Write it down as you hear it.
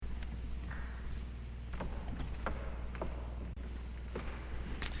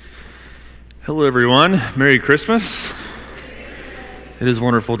Hello everyone, Merry Christmas. It is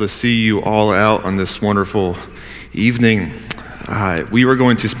wonderful to see you all out on this wonderful evening. We are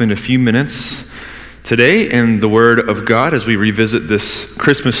going to spend a few minutes today in the Word of God as we revisit this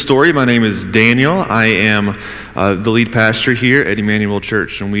Christmas story. My name is Daniel. I am the lead pastor here at Emmanuel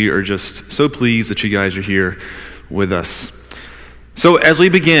Church, and we are just so pleased that you guys are here with us. So as we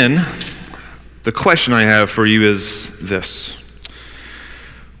begin, the question I have for you is this.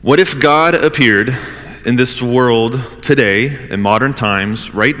 What if God appeared in this world today, in modern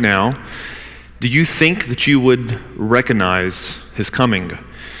times, right now? Do you think that you would recognize his coming?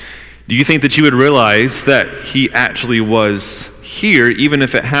 Do you think that you would realize that he actually was here, even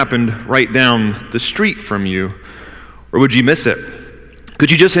if it happened right down the street from you? Or would you miss it? Could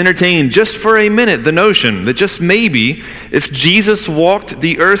you just entertain, just for a minute, the notion that just maybe if Jesus walked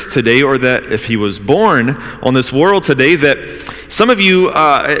the earth today, or that if he was born on this world today, that some of you,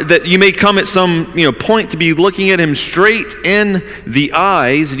 that you may come at some point to be looking at him straight in the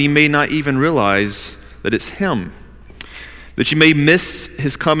eyes, and you may not even realize that it's him. That you may miss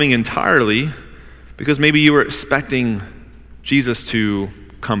his coming entirely because maybe you were expecting Jesus to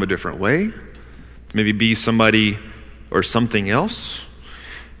come a different way, to maybe be somebody or something else.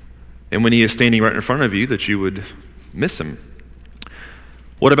 And when he is standing right in front of you, that you would miss him.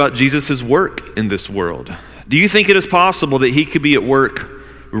 What about Jesus' work in this world? Do you think it is possible that he could be at work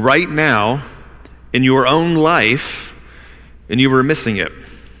right now in your own life and you were missing it?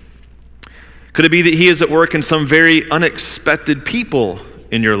 Could it be that he is at work in some very unexpected people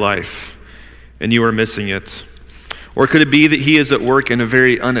in your life and you are missing it? Or could it be that he is at work in a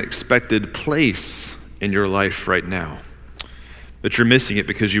very unexpected place in your life right now, that you're missing it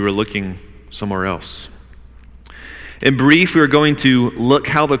because you were looking somewhere else? In brief, we are going to look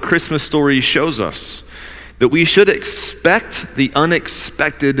how the Christmas story shows us that we should expect the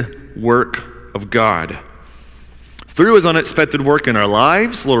unexpected work of God. Through his unexpected work in our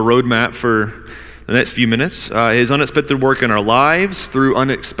lives, a little roadmap for the next few minutes, his unexpected work in our lives, through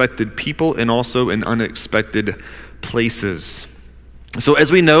unexpected people, and also in unexpected places. So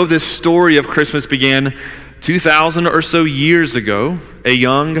as we know, this story of Christmas began 2,000 or so years ago. A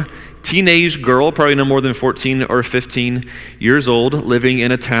young teenage girl, probably no more than 14 or 15 years old, living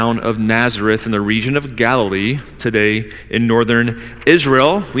in a town of Nazareth in the region of Galilee, today in northern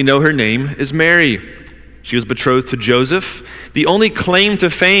Israel. We know her name is Mary. She was betrothed to Joseph. The only claim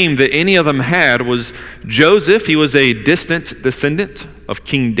to fame that any of them had was Joseph. He was a distant descendant of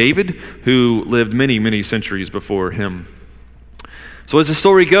King David, who lived many, many centuries before him. So as the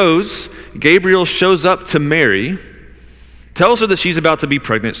story goes, Gabriel shows up to Mary, tells her that she's about to be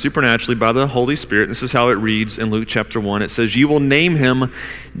pregnant supernaturally by the Holy Spirit. This is how it reads in Luke chapter 1. It says, "You will name him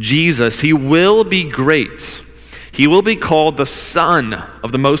Jesus. He will be great. He will be called the Son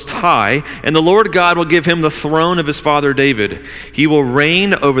of the Most High, and the Lord God will give him the throne of his father David. He will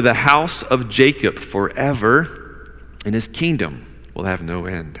reign over the house of Jacob forever, and his kingdom will have no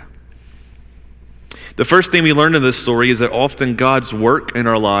end." The first thing we learn in this story is that often God's work in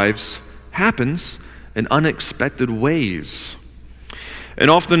our lives happens in unexpected ways. And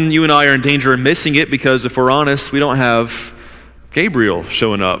often you and I are in danger of missing it because, if we're honest, we don't have Gabriel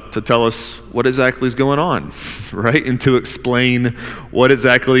showing up to tell us what exactly is going on, right? And to explain what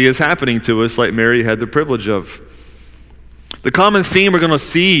exactly is happening to us, like Mary had the privilege of. The common theme we're going to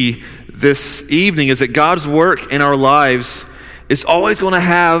see this evening is that God's work in our lives is always going to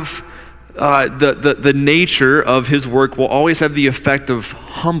have the nature of his work will always have the effect of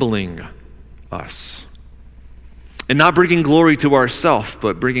humbling us and not bringing glory to ourselves,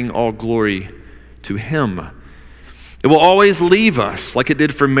 but bringing all glory to him. It will always leave us, like it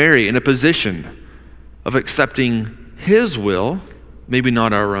did for Mary, in a position of accepting his will, maybe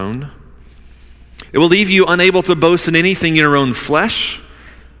not our own. It will leave you unable to boast in anything in your own flesh,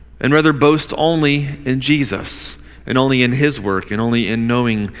 and rather boast only in Jesus, and only in his work, and only in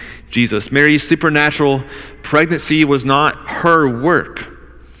knowing Jesus. Mary's supernatural pregnancy was not her work.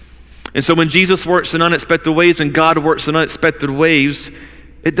 And so when Jesus works in unexpected ways, when God works in unexpected ways,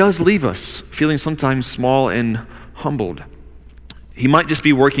 it does leave us feeling sometimes small and humbled. He might just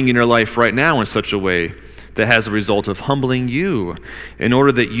be working in your life right now in such a way that has the result of humbling you, in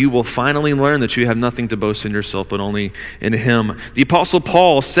order that you will finally learn that you have nothing to boast in yourself, but only in him. The Apostle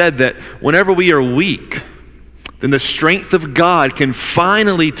Paul said that whenever we are weak, then the strength of God can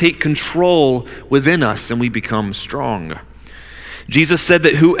finally take control within us and we become strong. Jesus said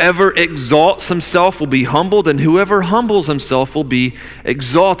that whoever exalts himself will be humbled, and whoever humbles himself will be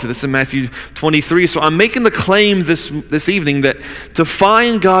exalted. This is in Matthew 23. So I'm making the claim this evening that to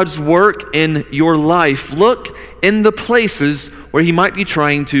find God's work in your life, look in the places where he might be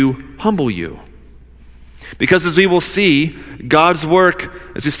trying to humble you. Because as we will see, God's work,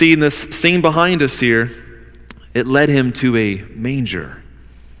 as you see in this scene behind us here, it led him to a manger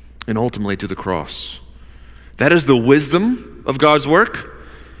and ultimately to the cross. That is the wisdom of God's work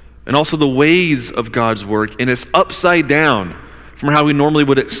and also the ways of God's work, and it's upside down from how we normally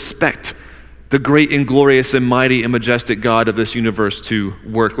would expect the great and glorious and mighty and majestic God of this universe to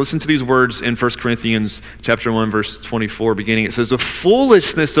work. Listen to these words in 1 Corinthians chapter 1, verse 24, beginning. It says, "The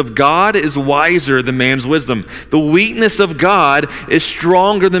foolishness of God is wiser than man's wisdom. The weakness of God is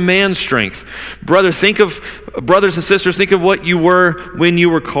stronger than man's strength." Brothers and sisters, think of what you were when you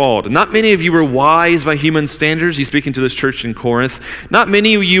were called. Not many of you were wise by human standards. He's speaking to this church in Corinth. Not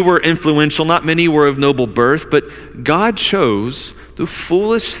many of you were influential. Not many were of noble birth. But God chose the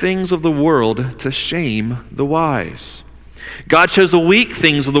foolish things of the world to shame the wise. God chose the weak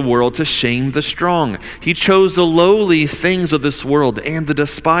things of the world to shame the strong. He chose the lowly things of this world and the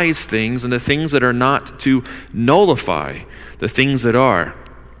despised things and the things that are not to nullify the things that are,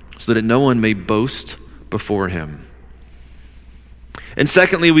 so that no one may boast before him. And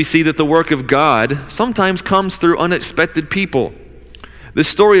secondly, we see that the work of God sometimes comes through unexpected people. This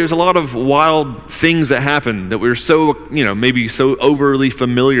story, there's a lot of wild things that happen that we're so, maybe so overly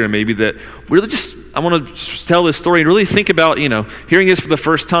familiar, maybe that we really I want to tell this story and really think about, hearing this for the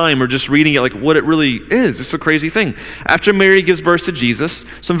first time or just reading it like what it really is. It's a crazy thing. After Mary gives birth to Jesus,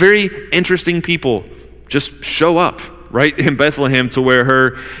 some very interesting people just show up right in Bethlehem to where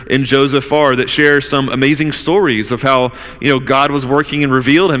her and Joseph are, that share some amazing stories of how, God was working and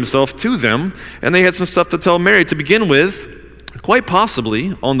revealed himself to them. And they had some stuff to tell Mary. To begin with, quite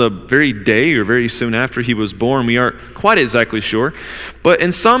possibly on the very day or very soon after he was born, we aren't quite exactly sure, but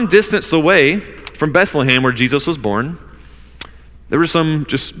in some distance away from Bethlehem where Jesus was born, there were some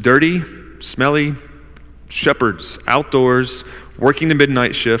just dirty, smelly shepherds outdoors working the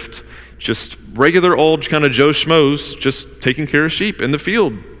midnight shift, just regular old kind of Joe Schmoes just taking care of sheep in the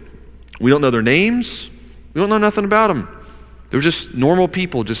field. We don't know their names. We don't know nothing about them. They're just normal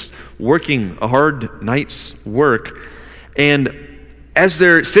people just working a hard night's work. And as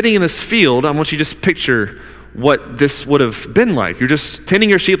they're sitting in this field, I want you to just picture what this would have been like. You're just tending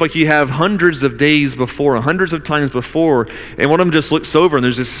your sheep like you have hundreds of days before, hundreds of times before, and one of them just looks over and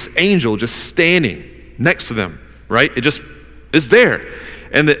there's this angel just standing next to them, right? It just is there.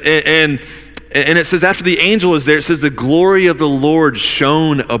 And it says after the angel is there, it says the glory of the Lord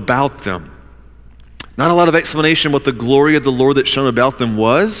shone about them. Not a lot of explanation what the glory of the Lord that shone about them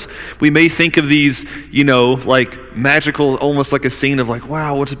was. We may think of these, like magical, almost like a scene of like,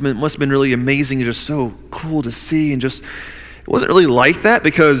 wow, must have been really amazing and just so cool to see. And just, it wasn't really like that,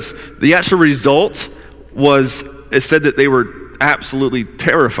 because the actual result was, it said that they were absolutely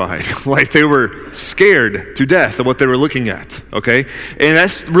terrified. Like they were scared to death of what they were looking at, okay? And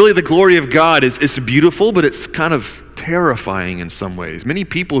that's really the glory of God. It's beautiful, but it's kind of terrifying in some ways. Many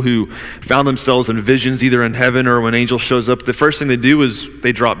people who found themselves in visions, either in heaven or when an angel shows up, the first thing they do is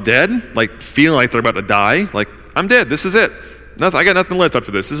they drop dead, like feeling like they're about to die. Like, I'm dead. This is it. I got nothing left after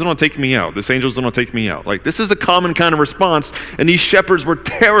this. This is going to take me out. This angel's going to take me out. Like, this is a common kind of response, and these shepherds were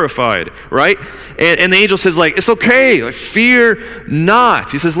terrified, right? And the angel says, like, it's okay. Like, fear not.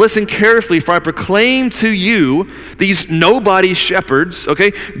 He says, listen carefully, for I proclaim to you, these nobody shepherds,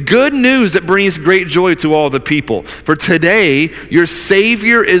 okay, good news that brings great joy to all the people. For today, your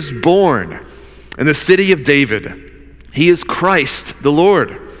Savior is born in the city of David. He is Christ the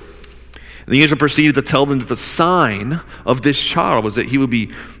Lord. And the angel proceeded to tell them that the sign of this child was that he would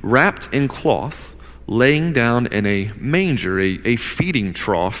be wrapped in cloth, laying down in a manger, a feeding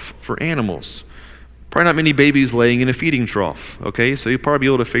trough for animals. Probably not many babies laying in a feeding trough, okay? So he'll probably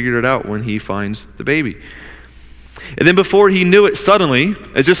be able to figure it out when he finds the baby. And then before he knew it, suddenly,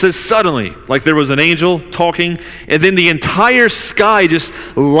 it just says suddenly, like there was an angel talking, and then the entire sky just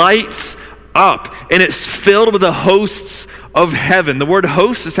lights up, and it's filled with the hosts of heaven. The word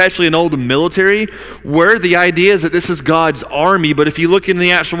host is actually an old military word. The idea is that this is God's army, but if you look in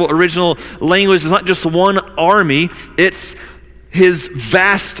the actual original language, it's not just one army, it's his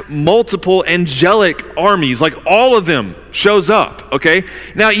vast, multiple angelic armies, like all of them shows up, okay?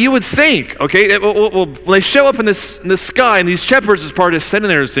 Now you would think, okay, well, they show up in the sky, and these shepherds is part of sitting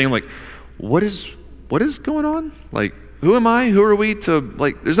there saying like, what is going on? Like, who am I? Who are we to,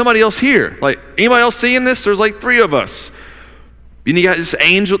 like, there's nobody else here. Like, anybody else seeing this? There's like three of us. And you got this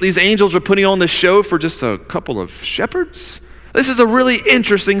angel, these angels are putting on the show for just a couple of shepherds. This is a really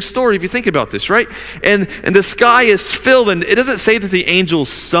interesting story if you think about this, right? And the sky is filled, and it doesn't say that the angels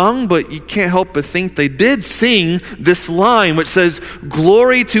sung, but you can't help but think they did sing this line, which says,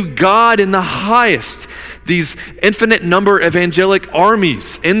 "Glory to God in the highest." These infinite number of angelic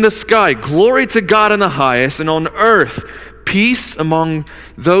armies in the sky. Glory to God in the highest, and on earth, peace among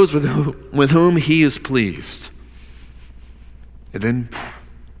those with whom he is pleased. And then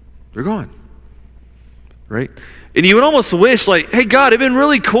they're gone, right? And you would almost wish, like, hey, God, it'd been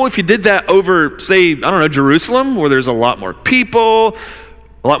really cool if you did that over, say, I don't know, Jerusalem, where there's a lot more people,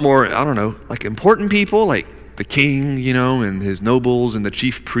 a lot more, I don't know, like important people, like the king, you know, and his nobles and the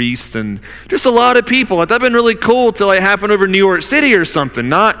chief priest and just a lot of people. Like, that'd been really cool to like happen over New York City or something,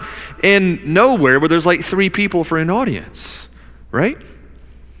 not in nowhere where there's like 3 people for an audience, right?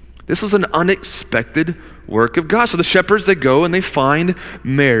 This was an unexpected work of God. So the shepherds, they go and they find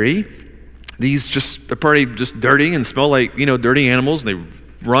Mary. They're probably just dirty and smell like, you know, dirty animals. And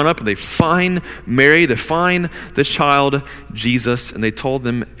they run up and they find Mary, they find the child Jesus, and they told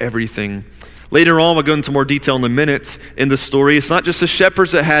them everything. Later on, we'll go into more detail in a minute in the story. It's not just the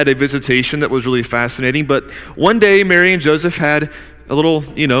shepherds that had a visitation that was really fascinating, but one day Mary and Joseph had a little,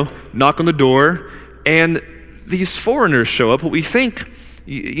 you know, knock on the door, and these foreigners show up. What we think,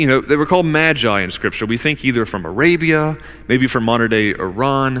 you know, they were called magi in Scripture. We think either from Arabia, maybe from modern-day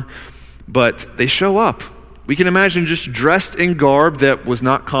Iran, but they show up. We can imagine just dressed in garb that was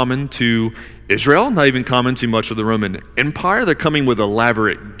not common to Israel, not even common to much of the Roman Empire. They're coming with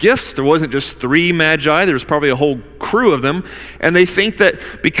elaborate gifts. There wasn't just 3 magi. There was probably a whole crew of them. And they think that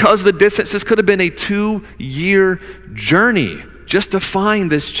because of the distance, this could have been a 2-year journey just to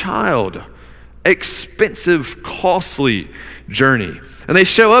find this child. Expensive, costly journey. And they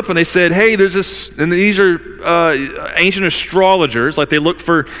show up and they said, hey, there's this, and these are ancient astrologers, like they look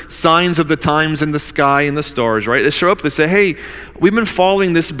for signs of the times in the sky and the stars, right? They show up, they say, hey, we've been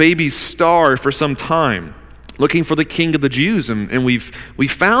following this baby's star for some time, looking for the King of the Jews, and we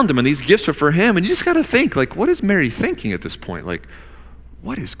found him, and these gifts are for him. And you just got to think, like, what is Mary thinking at this point? Like,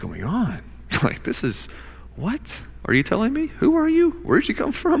 what is going on? Like, this is, what? Are you telling me? Who are you? Where'd you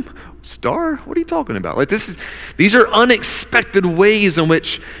come from? Star? What are you talking about? Like, these are unexpected ways in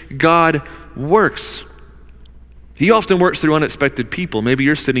which God works. He often works through unexpected people. Maybe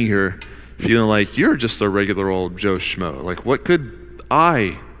you're sitting here feeling like you're just a regular old Joe Schmo. Like, what could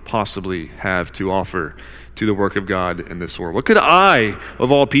I possibly have to offer to the work of God in this world? What could I,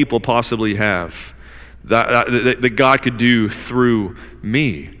 of all people, possibly have that God could do through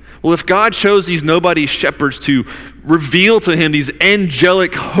me? Well, if God chose these nobody shepherds to reveal to him these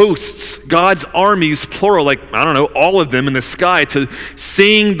angelic hosts, God's armies, plural, like, I don't know, all of them in the sky, to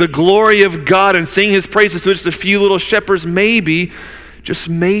sing the glory of God and sing his praises to just a few little shepherds, maybe, just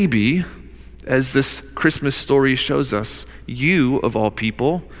maybe, as this Christmas story shows us, you, of all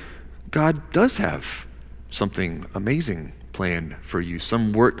people, God does have something amazing planned for you,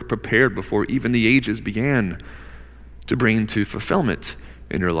 some work prepared before even the ages began to bring to fulfillment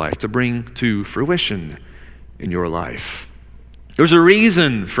in your life, to bring to fruition in your life. There's a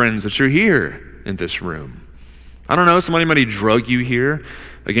reason, friends, that you're here in this room. I don't know, somebody might drug you here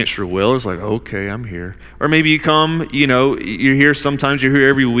against your will. It's like, okay, I'm here. Or maybe you come, you know, you're here sometimes, you're here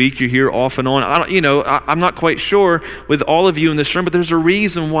every week, you're here off and on. I'm not quite sure with all of you in this room, but there's a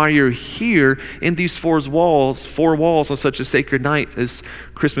reason why you're here in these four walls on such a sacred night as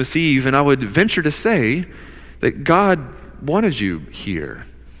Christmas Eve. And I would venture to say that God wanted you here,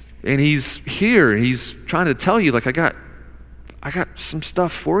 and he's here, and he's trying to tell you, like, I got some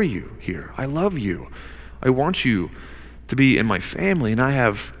stuff for you here. I love you. I want you to be in my family, and I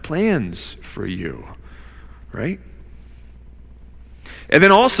have plans for you, right? And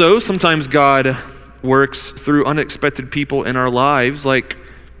then also, sometimes God works through unexpected people in our lives, like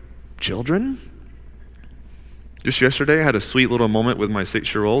children. Just yesterday, I had a sweet little moment with my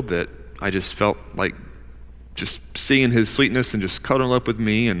 6-year-old that I just felt like just seeing his sweetness and just cuddling up with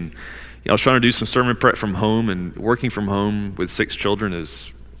me. And I was trying to do some sermon prep from home, and working from home with 6 children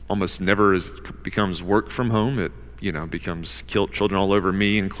is almost never becomes work from home. It, becomes children all over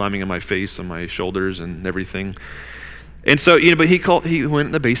me and climbing in my face and my shoulders and everything. And so, but he went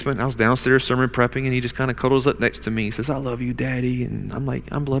in the basement. I was downstairs sermon prepping, and he just kind of cuddles up next to me. He says, "I love you, Daddy." And I'm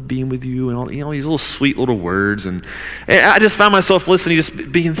like, "I love being with you," and all, these little sweet little words. And I just found myself listening,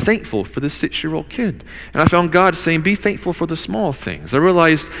 just being thankful for this 6-year-old kid. And I found God saying, be thankful for the small things. I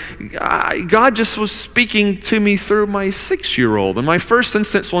realized God just was speaking to me through my 6-year-old. And my first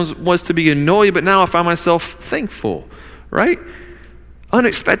instance was to be annoyed, but now I find myself thankful, right?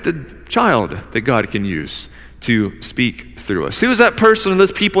 Unexpected child that God can use to speak through us? Who is that person or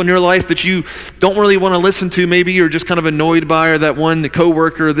those people in your life that you don't really want to listen to, maybe you're just kind of annoyed by, or that one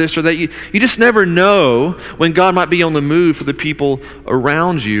coworker or this or that? You just never know when God might be on the move for the people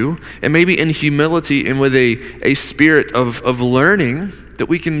around you, and maybe in humility and with a spirit of learning that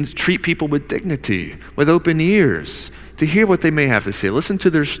we can treat people with dignity, with open ears, to hear what they may have to say. Listen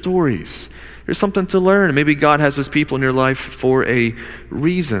to their stories. There's something to learn, and maybe God has those people in your life for a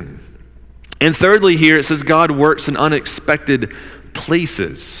reason. And thirdly, here it says God works in unexpected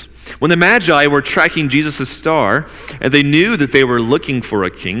places. When the Magi were tracking Jesus' star, and they knew that they were looking for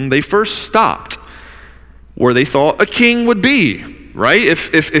a king, they first stopped where they thought a king would be, right?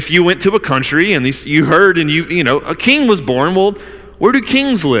 If you went to a country and you heard and you know a king was born, well, where do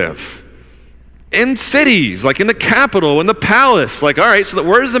kings live? In cities, like in the capital, in the palace. Like, all right, so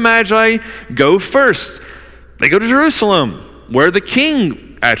where does the Magi go first? They go to Jerusalem, where the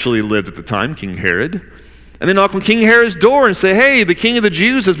king actually lived at the time, King Herod. And they knock on King Herod's door and say, hey, the king of the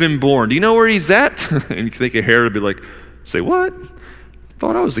Jews has been born. Do you know where he's at? And you think of Herod would be like, say what? I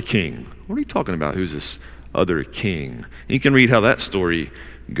thought I was the king. What are you talking about? Who's this other king? And you can read how that story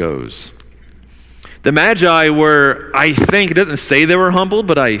goes. The Magi were, I think, it doesn't say they were humbled,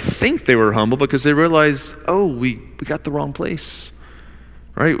 but I think they were humbled because they realized, oh, we got the wrong place.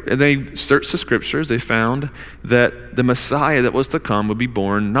 Right? And they searched the scriptures. They found that the Messiah that was to come would be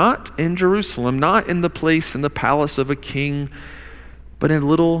born not in Jerusalem, not in the place, in the palace of a king, but in a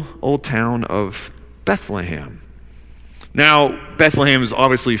little old town of Bethlehem. Now, Bethlehem is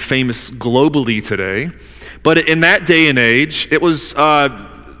obviously famous globally today, but in that day and age, it was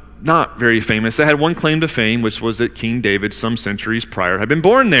not very famous. It had one claim to fame, which was that King David, some centuries prior, had been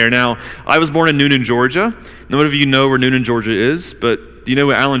born there. Now, I was born in Newnan, Georgia. None of you know where Newnan, Georgia is, but do you know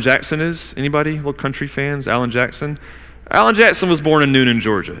who Alan Jackson is? Anybody? Little country fans? Alan Jackson? Alan Jackson was born in Newnan,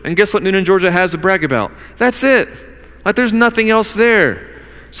 Georgia. And guess what Newnan, Georgia has to brag about? That's it. Like, there's nothing else there.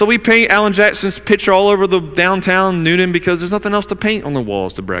 So we paint Alan Jackson's picture all over the downtown Newnan because there's nothing else to paint on the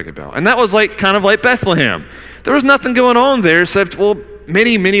walls to brag about. And that was kind of like Bethlehem. There was nothing going on there except, well,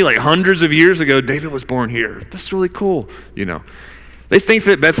 many, like hundreds of years ago, David was born here. That's really cool, you know. They think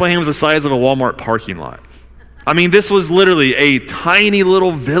that Bethlehem was the size of a Walmart parking lot. I mean, this was literally a tiny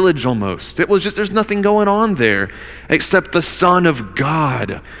little village almost. It was just, there's nothing going on there except the Son of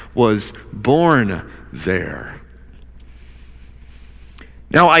God was born there.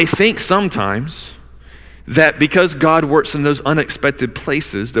 Now, I think sometimes that because God works in those unexpected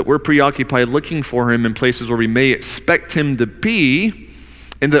places, that we're preoccupied looking for him in places where we may expect him to be,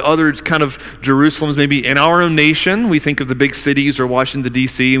 in the other kind of Jerusalems, maybe in our own nation. We think of the big cities or Washington,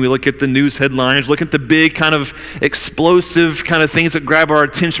 D.C., and we look at the news headlines, look at the big kind of explosive kind of things that grab our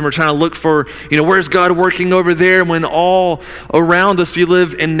attention. We're trying to look for, where's God working over there, when all around us we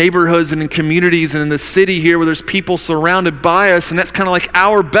live in neighborhoods and in communities and in the city here where there's people surrounded by us, and that's kind of like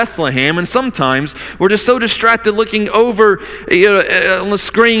our Bethlehem. And sometimes we're just so distracted looking over on the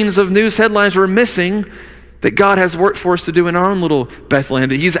screens of news headlines we're missing that God has work for us to do in our own little Bethlehem,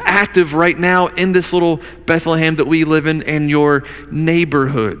 that he's active right now in this little Bethlehem that we live in your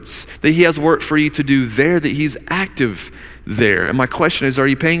neighborhoods, that he has work for you to do there, that he's active there. And my question is, are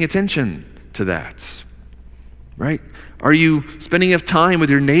you paying attention to that? Right? Are you spending enough time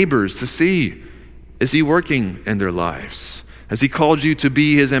with your neighbors to see, is he working in their lives? Has he called you to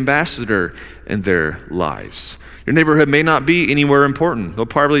be his ambassador in their lives? Your neighborhood may not be anywhere important. There'll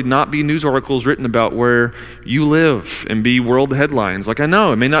probably not be news articles written about where you live and be world headlines. Like, I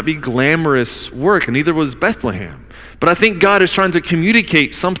know, it may not be glamorous work, and neither was Bethlehem. But I think God is trying to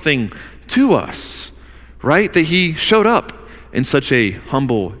communicate something to us, right? That he showed up in such a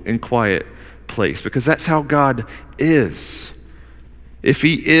humble and quiet place, because that's how God is. If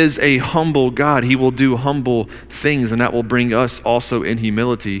he is a humble God, he will do humble things, and that will bring us also in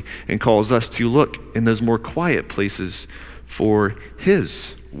humility and cause us to look in those more quiet places for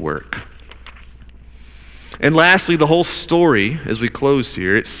his work. And lastly, the whole story, as we close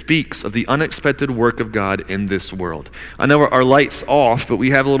here, it speaks of the unexpected work of God in this world. I know our light's off, but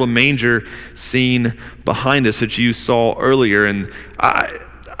we have a little manger scene behind us that you saw earlier, and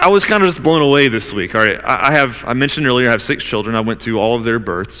I was kind of just blown away this week. All right, I mentioned earlier, I have 6 children. I went to all of their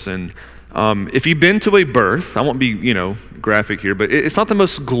births, and if you've been to a birth, I won't be, graphic here, but it's not the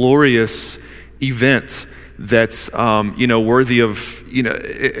most glorious event that's, worthy of,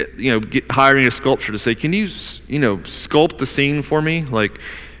 hiring a sculptor to say, can you, sculpt the scene for me? Like,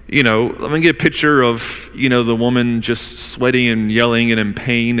 let me get a picture of, the woman just sweating and yelling and in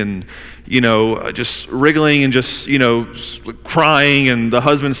pain and, just wriggling and just crying, and the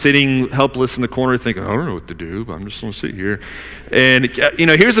husband sitting helpless in the corner thinking, I don't know what to do, but I'm just going to sit here. And,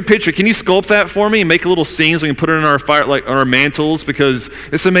 here's a picture. Can you sculpt that for me and make a little scene so we can put it in our fire, like on our mantles, because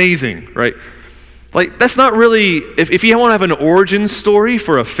it's amazing, right? Like, that's not really, if you want to have an origin story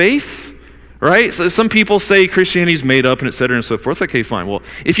for a faith, right? So some people say Christianity's made up and et cetera and so forth. Okay, fine. Well,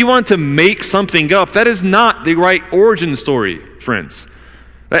 if you want to make something up, that is not the right origin story, friends.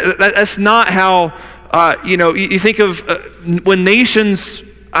 That's not how, you think of when nations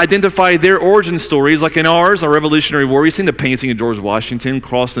identify their origin stories, like in ours, our Revolutionary War. You've seen the painting of George Washington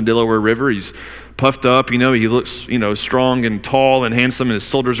crossing the Delaware River. He's puffed up, he looks, strong and tall and handsome, and his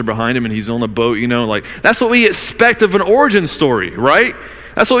soldiers are behind him, and he's on a boat, that's what we expect of an origin story, right?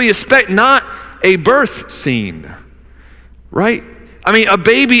 That's what we expect, not a birth scene, right? I mean, a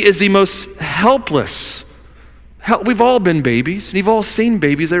baby is the most helpless. We've all been babies, and you've all seen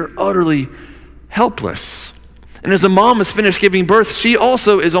babies. They're utterly helpless. And as the mom is finished giving birth, she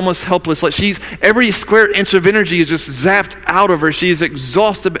also is almost helpless. Like every square inch of energy is just zapped out of her. She is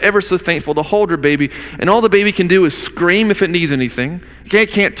exhausted, but ever so thankful to hold her baby. And all the baby can do is scream if it needs anything. It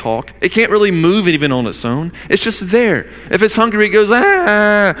can't talk. It can't really move even on its own. It's just there. If it's hungry, it goes,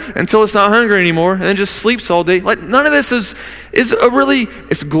 until it's not hungry anymore, and then just sleeps all day. Like, none of this is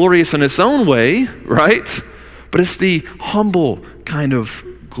it's glorious in its own way, right? But it's the humble kind of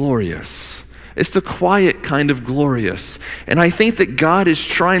glorious. It's the quiet kind of glorious. And I think that God is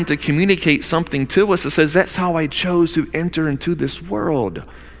trying to communicate something to us that says, that's how I chose to enter into this world,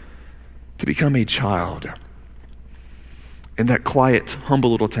 to become a child in that quiet,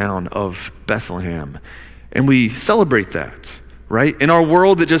 humble little town of Bethlehem. And we celebrate that, right? In our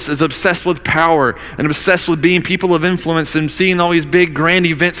world that just is obsessed with power and obsessed with being people of influence and seeing all these big grand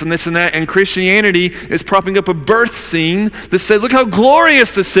events and this and that, and Christianity is propping up a birth scene that says, look how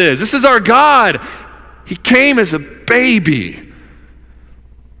glorious this is. This is our God. He came as a baby.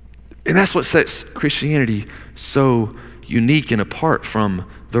 And that's what sets Christianity so unique and apart from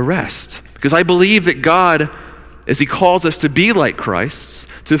the rest. Because I believe that God, as he calls us to be like Christ,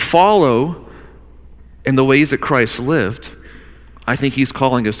 to follow in the ways that Christ lived, I think he's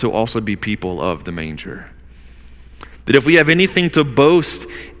calling us to also be people of the manger. That if we have anything to boast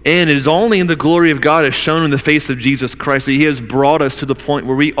in, it is only in the glory of God as shown in the face of Jesus Christ, that he has brought us to the point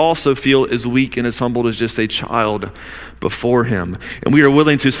where we also feel as weak and as humbled as just a child before him. And we are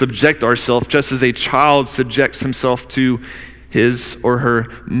willing to subject ourselves just as a child subjects himself to his or her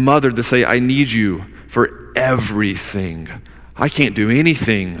mother, to say, I need you for everything. I can't do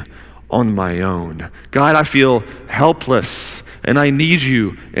anything on my own. God, I feel helpless and I need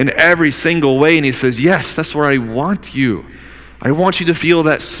you in every single way. And he says, yes, that's where I want you. I want you to feel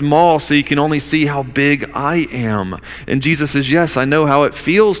that small so you can only see how big I am. And Jesus says, yes, I know how it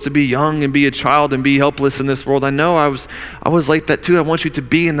feels to be young and be a child and be helpless in this world. I know I was like that too. I want you to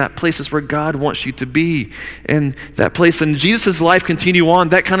be in that place. It's where God wants you to be, in that place. And Jesus' life continued on.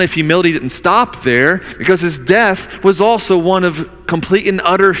 That kind of humility didn't stop there, because his death was also one of complete and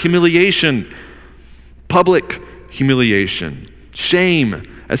utter humiliation, public humiliation,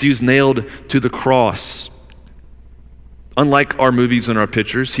 shame, as he was nailed to the cross. Unlike our movies and our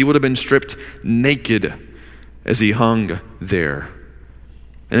pictures, he would have been stripped naked as he hung there.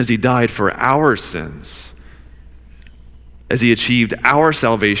 And as he died for our sins, as he achieved our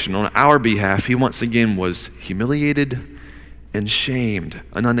salvation on our behalf, he once again was humiliated and shamed,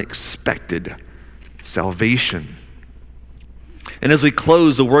 an unexpected salvation. And as we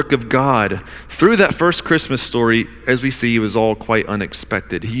close the work of God through that first Christmas story, as we see, it was all quite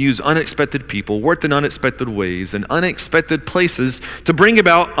unexpected. He used unexpected people, worked in unexpected ways and unexpected places to bring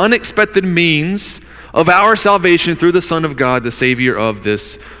about unexpected means of our salvation through the Son of God, the Savior of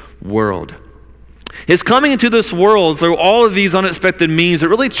this world. His coming into this world through all of these unexpected means, it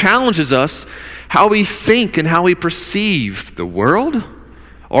really challenges us how we think and how we perceive the world,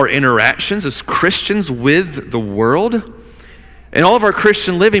 our interactions as Christians with the world, and all of our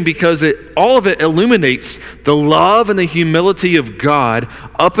Christian living, because all of it illuminates the love and the humility of God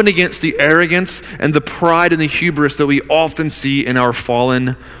up and against the arrogance and the pride and the hubris that we often see in our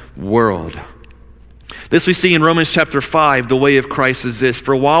fallen world. This we see in Romans chapter 5, the way of Christ is this.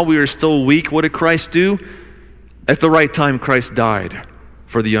 For while we were still weak, what did Christ do? At the right time, Christ died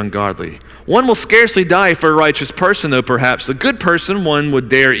for the ungodly. One will scarcely die for a righteous person, though perhaps a good person one would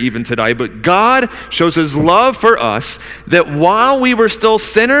dare even to die. But God shows his love for us, that while we were still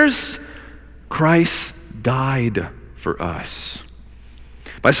sinners, Christ died for us.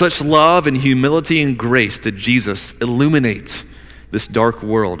 By such love and humility and grace did Jesus illuminate this dark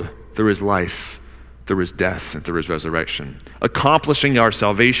world through his life, through his death, and through his resurrection, accomplishing our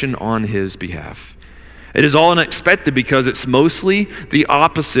salvation on his behalf. It is all unexpected because it's mostly the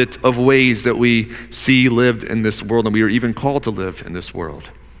opposite of ways that we see lived in this world, and we are even called to live in this world.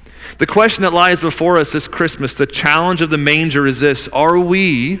 The question that lies before us this Christmas, the challenge of the manger is this: are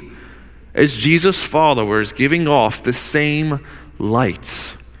we, as Jesus followers, giving off the same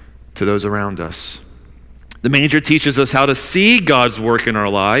light to those around us? The manger teaches us how to see God's work in our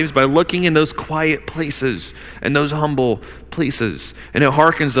lives by looking in those quiet places and those humble places. And it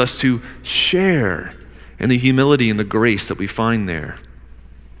hearkens us to share in the humility and the grace that we find there.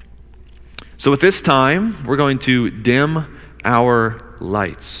 So at this time, we're going to dim our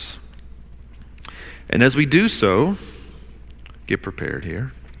lights. And as we do so, get prepared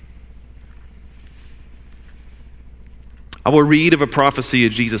here. I will read of a prophecy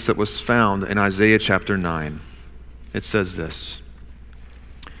of Jesus that was found in Isaiah chapter 9. It says this: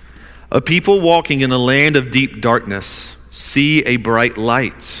 "A people walking in a land of deep darkness see a bright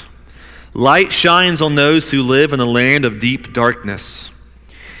light. Light shines on those who live in a land of deep darkness."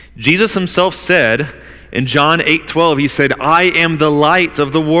 Jesus himself said in John 8:12, he said, "I am the light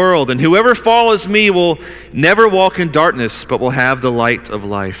of the world, and whoever follows me will never walk in darkness, but will have the light of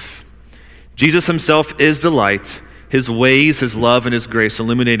life." Jesus himself is the light. His ways, his love, and his grace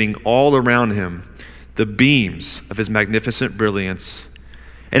illuminating all around him the beams of his magnificent brilliance.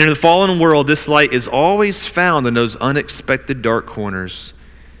 And in the fallen world, this light is always found in those unexpected dark corners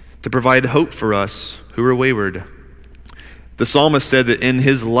to provide hope for us who are wayward. The psalmist said that in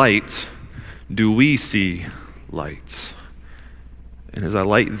his light do we see light. And as I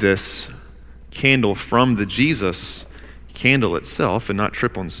light this candle from the Jesus candle itself and not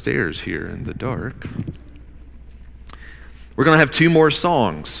trip on stairs here in the dark, we're going to have two more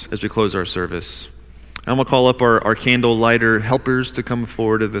songs as we close our service. I'm going to call up our candle lighter helpers to come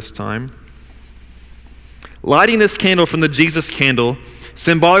forward at this time. Lighting this candle from the Jesus candle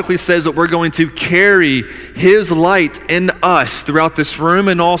symbolically says that we're going to carry his light in us throughout this room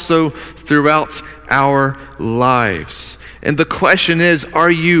and also throughout our lives. And the question is,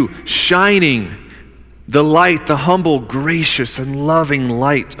 are you shining the light, the humble, gracious, and loving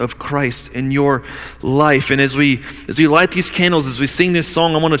light of Christ in your life? And as we light these candles, as we sing this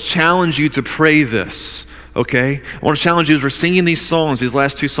song, I want to challenge you to pray this, okay? I want to challenge you as we're singing these songs, these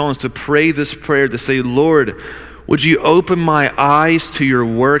last two songs, to pray this prayer, to say, Lord, would you open my eyes to your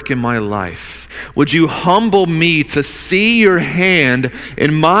work in my life? Would you humble me to see your hand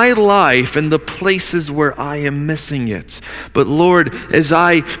in my life in the places where I am missing it? But Lord, as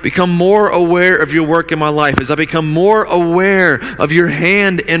I become more aware of your work in my life, as I become more aware of your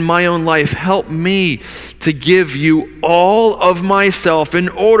hand in my own life, help me to give you all of myself in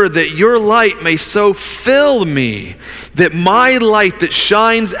order that your light may so fill me that my light that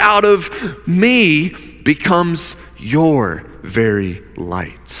shines out of me becomes your very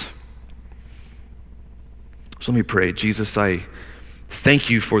light. So let me pray. Jesus, I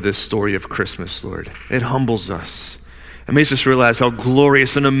thank you for this story of Christmas, Lord. It humbles us. It makes us realize how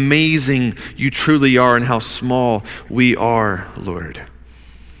glorious and amazing you truly are and how small we are, Lord.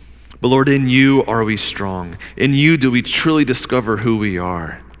 But Lord, in you are we strong. In you do we truly discover who we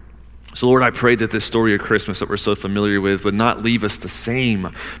are. So Lord, I pray that this story of Christmas that we're so familiar with would not leave us the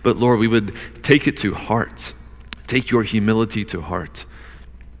same, but Lord, we would take it to heart. Take your humility to heart.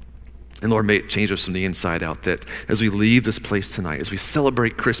 And Lord, may it change us from the inside out, that as we leave this place tonight, as we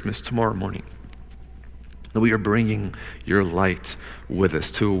celebrate Christmas tomorrow morning, that we are bringing your light with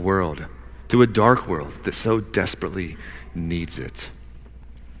us to a world, to a dark world that so desperately needs it.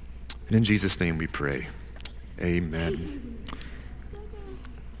 And in Jesus' name we pray, amen.